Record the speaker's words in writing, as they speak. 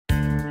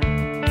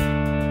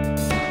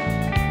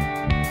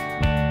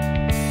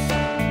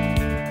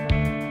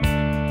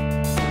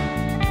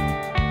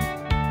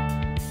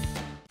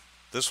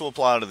This will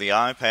apply to the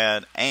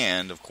iPad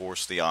and, of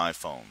course, the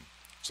iPhone.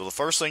 So the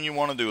first thing you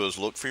want to do is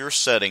look for your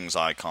settings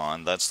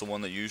icon. That's the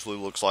one that usually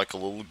looks like a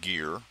little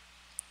gear.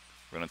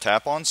 We're going to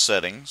tap on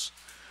settings.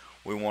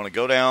 We want to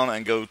go down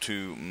and go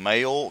to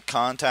Mail,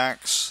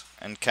 Contacts,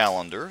 and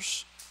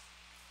Calendars.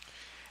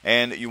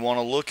 And you want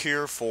to look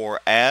here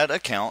for Add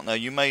Account. Now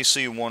you may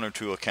see one or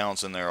two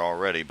accounts in there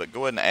already, but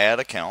go ahead and add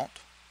account.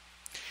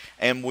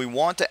 And we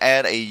want to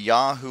add a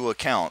Yahoo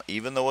account.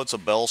 Even though it's a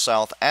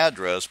BellSouth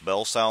address,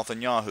 BellSouth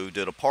and Yahoo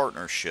did a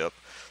partnership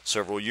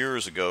several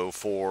years ago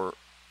for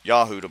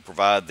Yahoo to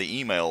provide the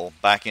email,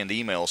 back-end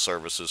email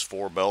services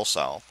for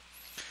BellSouth.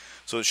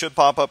 So it should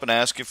pop up and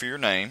ask you for your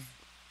name.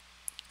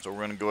 So we're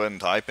going to go ahead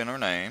and type in our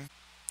name.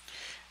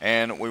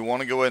 And we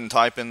want to go ahead and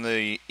type in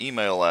the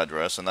email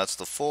address, and that's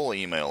the full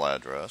email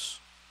address.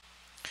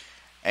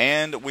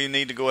 And we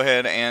need to go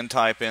ahead and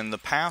type in the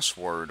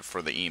password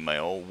for the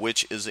email,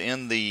 which is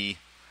in the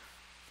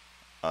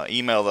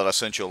email that I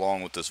sent you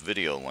along with this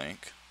video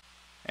link.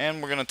 And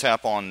we're going to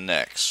tap on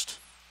Next.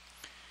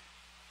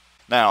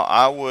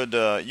 Now,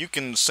 you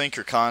can sync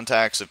your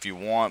contacts if you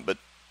want, but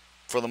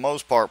for the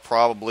most part,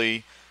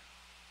 probably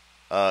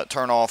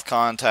turn off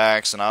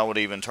contacts, and I would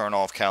even turn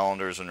off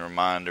calendars and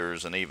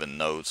reminders and even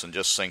notes, and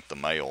just sync the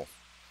mail.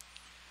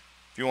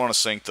 If you want to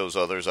sync those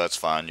others, that's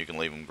fine. You can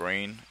leave them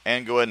green.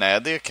 And go ahead and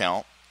add the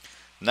account.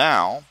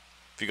 Now,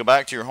 if you go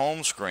back to your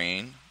home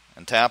screen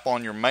and tap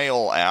on your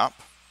Mail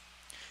app,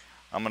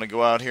 I'm going to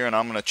go out here and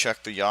I'm going to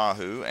check the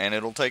Yahoo, and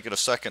it'll take it a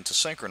second to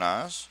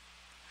synchronize.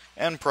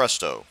 And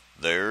presto,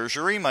 there's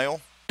your email.